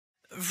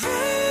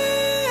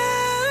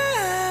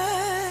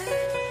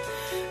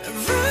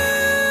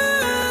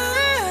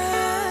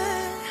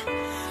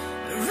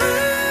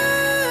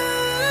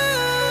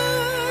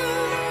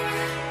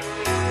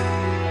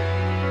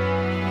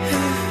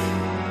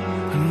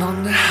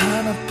넌 내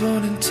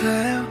하나뿐인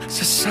태양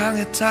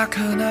세상에 딱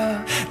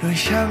하나 널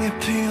향해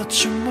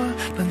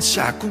피었지만 난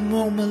자꾸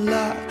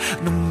목말라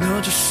너무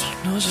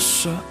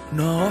늦었어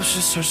너 없이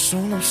살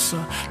순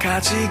없어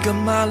가지가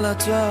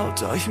말라도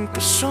더 힘껏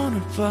손을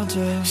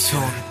뻗어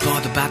손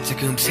뻗어봤자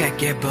금세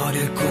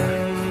깨버릴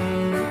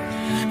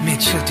꿈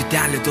미칠 듯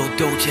달려도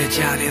또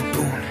제자리일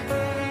뿐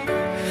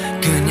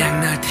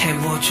그냥 날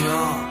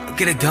태워줘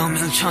그래 더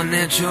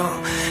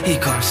밀쳐내줘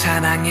이건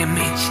사랑에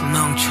미친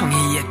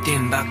멍청이의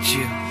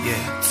뜀박질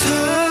더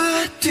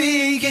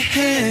뛰게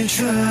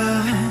해줘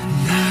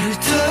나를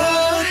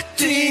더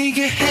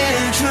뛰게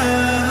해줘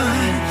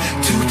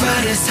두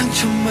발의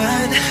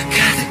상처만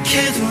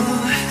가득해도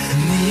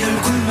네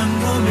얼굴만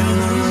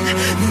보면은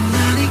넌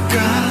나니까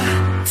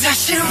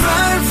다시 run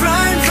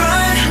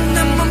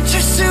난 멈출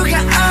수가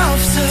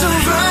없어 또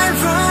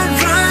run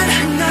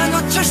난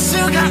어쩔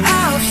수가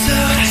없어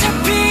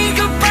어차피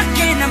이것밖에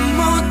난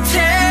못해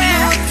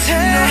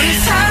너를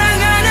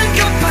사랑하는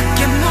것밖에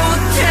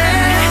못해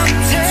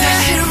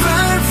다시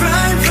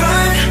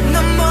run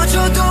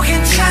넘어져도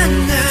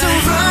괜찮아 또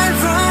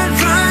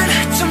run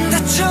좀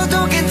다쳐도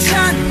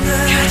괜찮아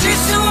가질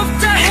수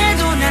없다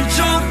해도 난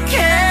좋게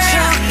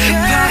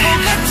바보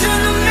같은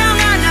운명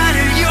하나를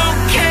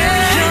욕해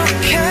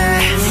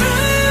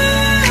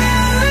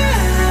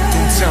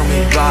Don't tell me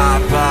bye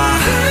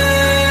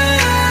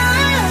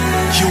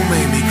You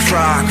make me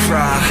cry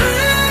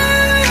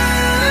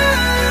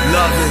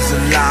Love is a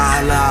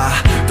lie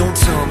Don't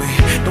tell me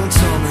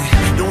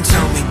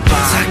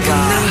bye 다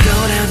끝난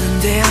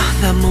거라는데요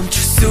난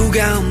멈출 수가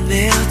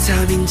없네요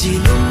땀인지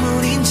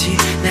눈물인지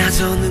나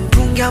더는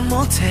분간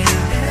못해요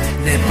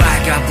내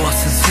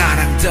발가벗은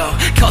사랑도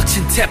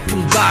거친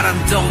태풍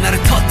바람도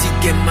나를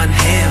터지게만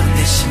해요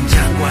내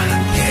심장과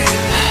함께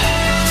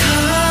더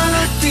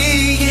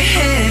뛰게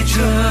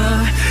해줘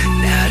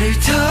나를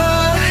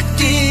더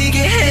뛰게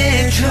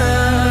해줘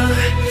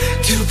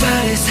두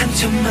발의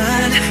상처만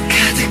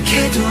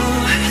가득해도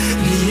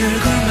네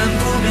얼굴만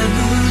보면은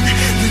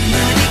넌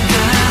나니까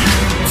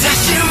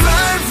다시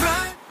run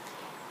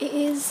It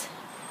is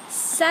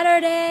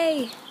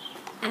Saturday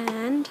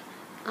and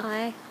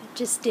I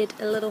just did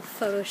a little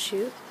photo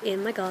shoot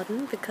in my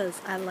garden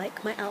because I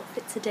like my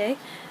outfit today,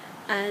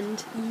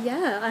 and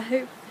yeah, I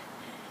hope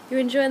you're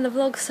enjoying the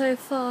vlog so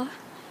far.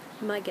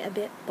 It might get a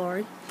bit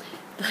boring,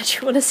 but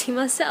you want to see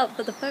my setup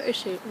for the photo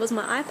shoot. It was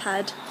my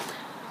iPad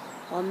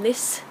on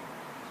this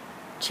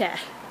chair,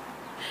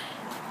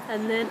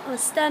 and then I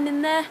was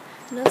standing there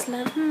and I was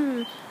like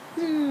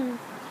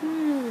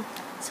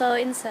so I'll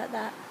insert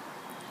that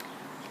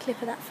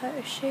clip of that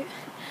photo shoot.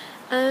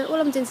 All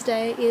I'm doing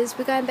today is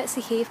we're going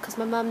Bexley Heath because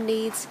my mum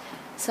needs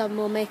some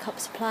more makeup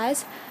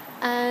supplies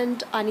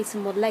and I need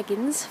some more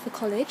leggings for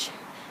college,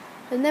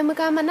 and then we're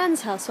going to my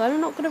nan's house, so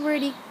I'm not going to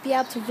really be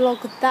able to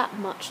vlog that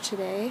much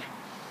today.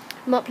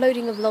 I'm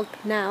uploading a vlog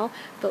now,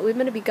 but we're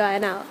meant to be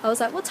going out. I was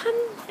like, what time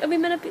are we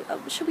meant to be,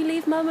 should we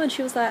leave mum? And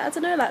she was like, I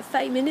don't know, like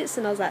 30 minutes.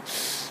 And I was like,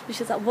 and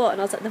she was like, what?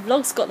 And I was like, the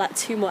vlog's got like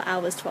 2 more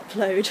hours to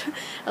upload.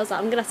 I was like,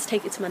 I'm going to have to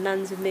take it to my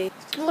nan's with me.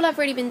 All I've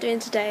really been doing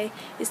today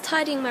is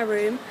tidying my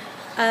room.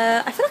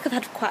 I feel like I've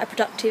had quite a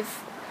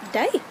productive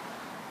day,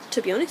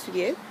 to be honest with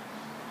you.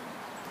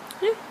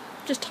 Yeah,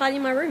 just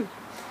tidying my room.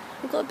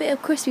 I've got a bit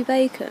of crispy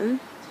bacon,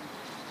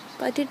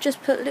 but I did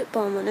just put lip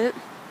balm on it.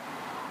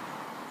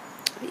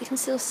 But you can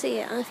still see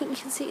it, and I think you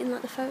can see it in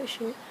like the photo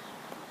shoot.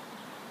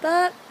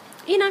 But,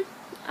 you know,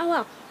 oh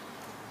well.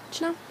 Do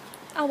you know?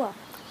 Oh well.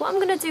 What I'm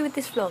going to do with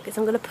this vlog is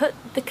I'm going to put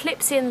the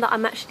clips in that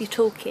I'm actually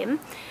talking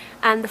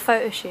and the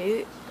photo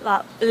shoot,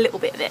 like a little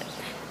bit of it.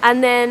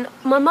 And then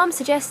my mum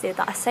suggested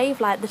that I save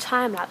like the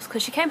time lapse,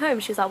 because she came home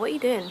and she was like, what are you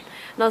doing?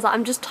 And I was like,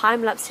 I'm just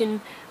time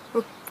lapsing,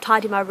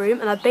 tidying my room,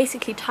 and I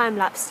basically time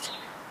lapsed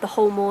the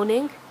whole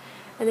morning.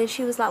 And then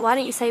she was like, why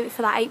don't you save it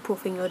for that April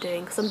thing you're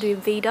doing? Because I'm doing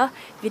video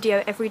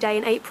every day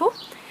in April.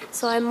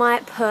 So I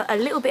might put a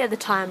little bit of the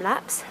time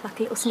lapse, like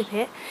a little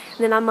snippet, and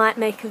then I might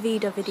make a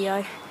video.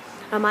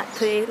 I might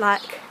put it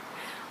like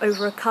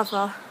over a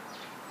cover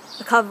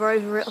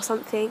over it or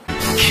something.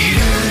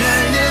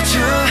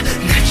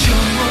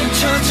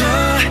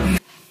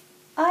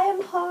 I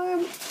am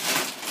home.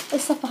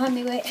 There's stuff behind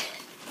me, wait.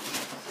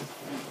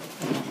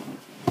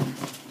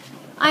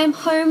 I am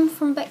home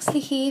from Bexley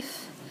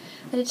Heath.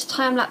 I did a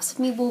time lapse of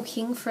me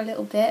walking for a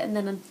little bit, and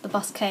then the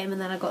bus came, and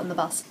then I got on the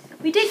bus.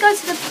 We did go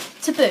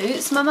to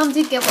Boots. My mum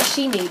did get what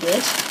she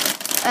needed,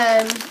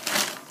 and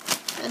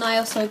I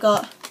also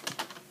got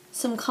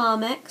some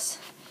Carmex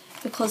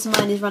because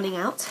mine is running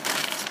out.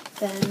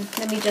 Then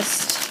let me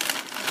just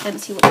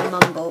empty what my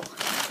mum bought.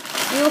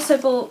 We also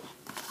bought.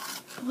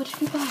 What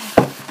did we buy?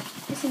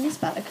 What's in this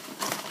bag?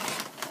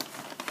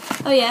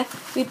 Oh yeah,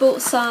 we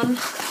bought some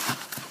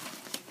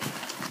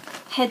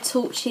head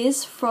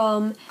torches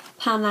from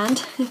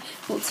Poundland.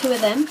 Bought 2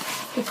 of them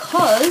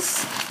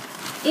because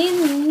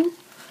in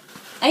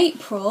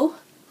April,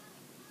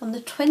 on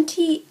the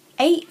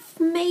 28th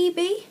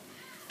maybe,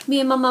 me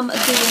and my mum are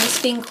doing this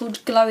thing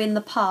called Glow in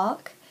the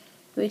Park,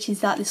 which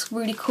is like this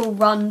really cool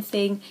run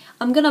thing.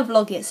 I'm gonna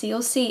vlog it so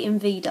you'll see it in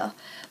Vida.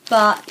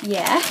 But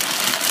yeah,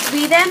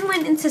 We then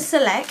went into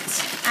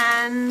Select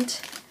and...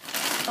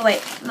 Oh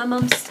wait, my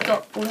mum's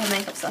got all her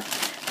makeup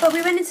stuff. But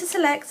we went into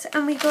Select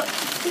and we got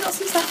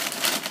some stuff.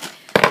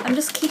 I'm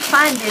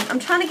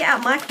trying to get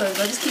out my clothes,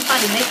 I just keep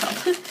finding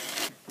makeup.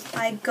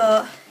 I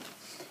got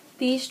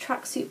these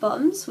tracksuit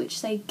bottoms which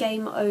say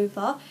Game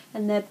Over,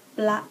 and they're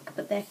black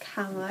but they're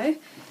camo.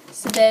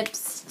 So they're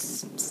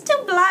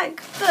still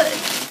black but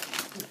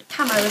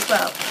camo as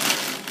well.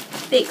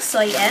 Bit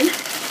exciting.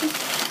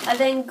 I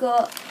then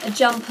got a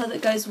jumper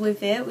that goes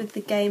with it, with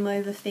the Game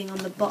Over thing on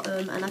the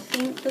bottom, and I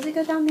think, does it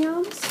go down the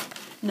arms?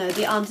 No,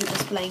 the arms are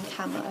just plain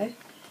camo.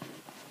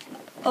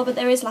 Oh, but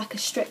there is like a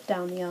strip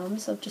down the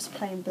arms of just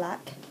plain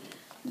black.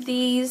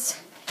 These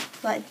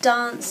like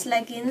dance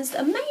leggings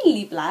are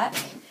mainly black,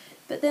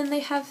 but then they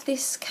have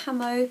this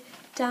camo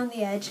down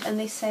the edge and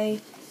they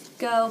say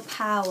Girl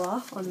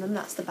Power on them.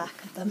 That's the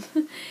back of them.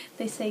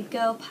 They say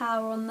Girl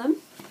Power on them.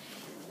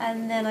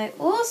 And then I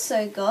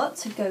also got,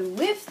 to go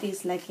with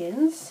these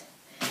leggings,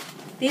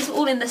 these were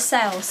all in the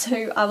sale,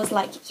 so I was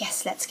like,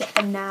 yes, let's get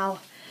them now.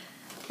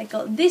 I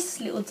got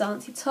this little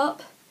dancey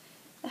top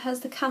that has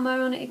the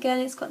camo on it again.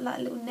 It's got like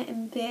a little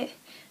netting bit.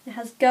 It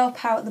has Girl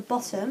Power at the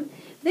bottom.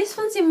 This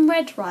one's in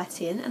red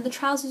writing and the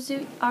trousers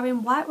are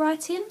in white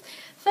writing.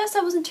 First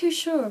I wasn't too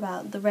sure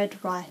about the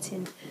red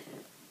writing,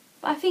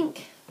 but I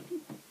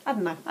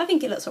don't know, I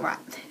think it looks alright.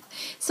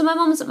 So my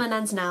mum's at my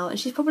nan's now and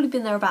she's probably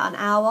been there about an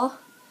hour.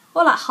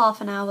 Or like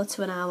half an hour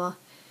to an hour.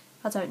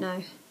 I don't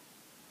know.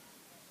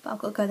 But I've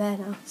got to go there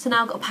now. So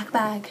now I've got to pack a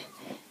bag.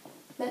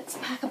 Let's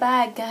pack a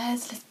bag,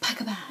 guys. Let's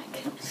pack a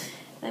bag.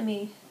 Let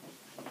me...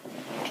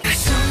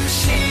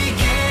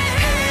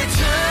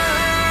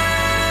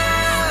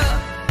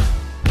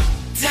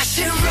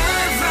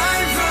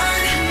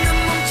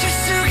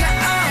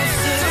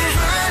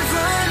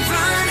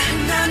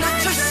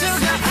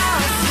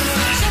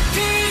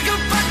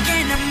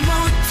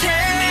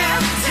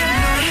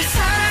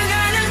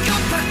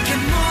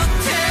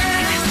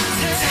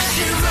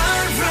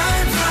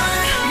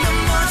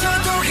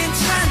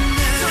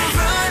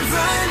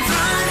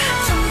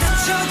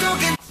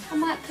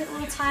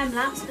 time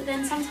lapse, but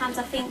then sometimes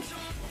I think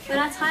when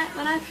I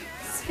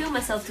feel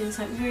myself doing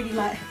something really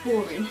like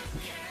boring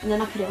and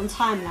then I put it on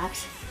time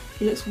lapse,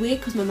 it looks weird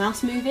because my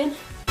mouth's moving. Don't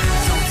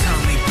tell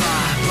me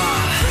bye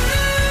bye.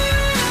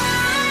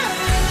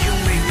 You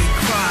make me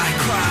cry,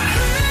 cry.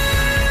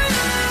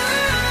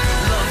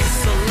 Love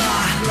is a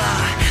lie,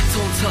 lie.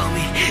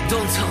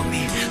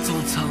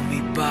 Don't tell me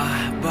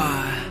bye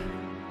bye.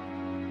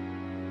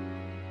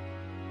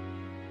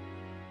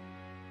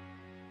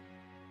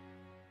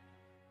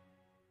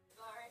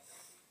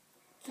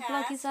 The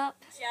vlog is up.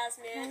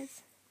 Jasmine.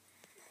 Guys.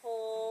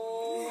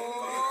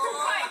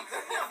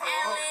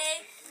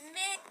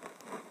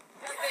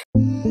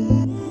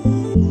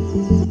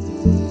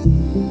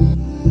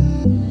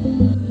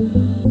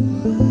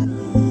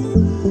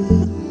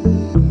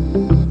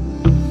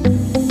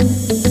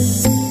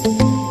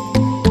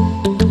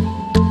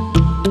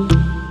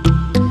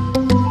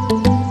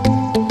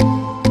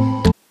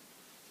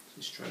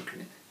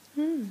 Stroking it.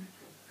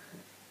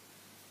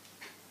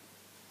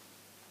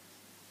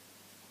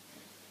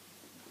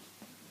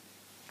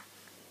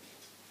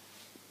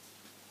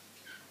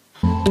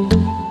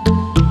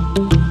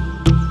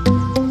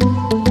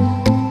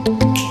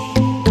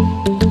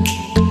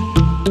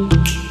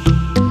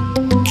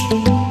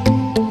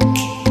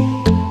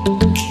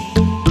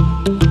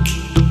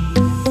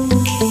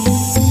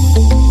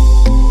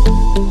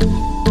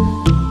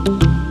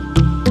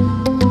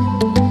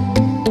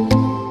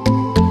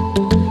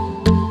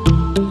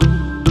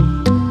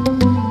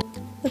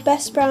 The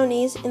best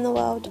brownies in the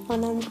world are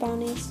Nan's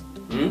brownies.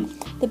 Hmm?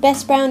 The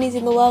best brownies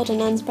in the world are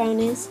Nan's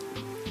brownies.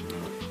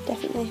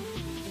 Definitely.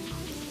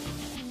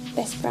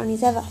 Best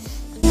brownies ever.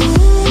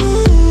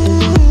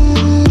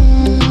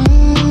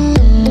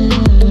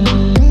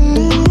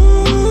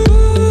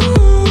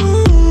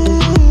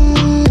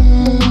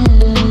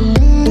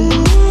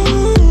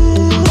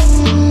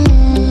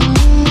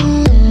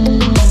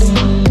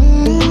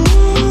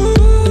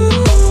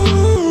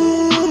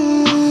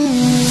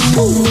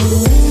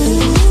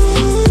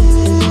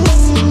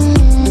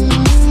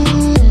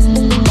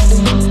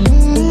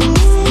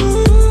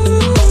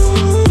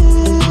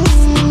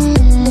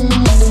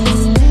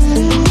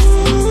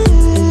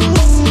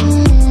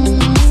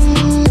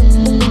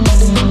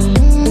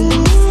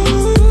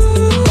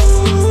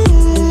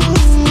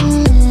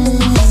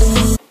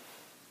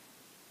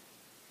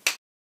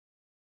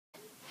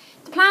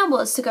 The plan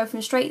was to go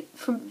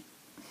from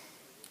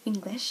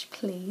English,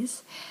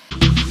 please.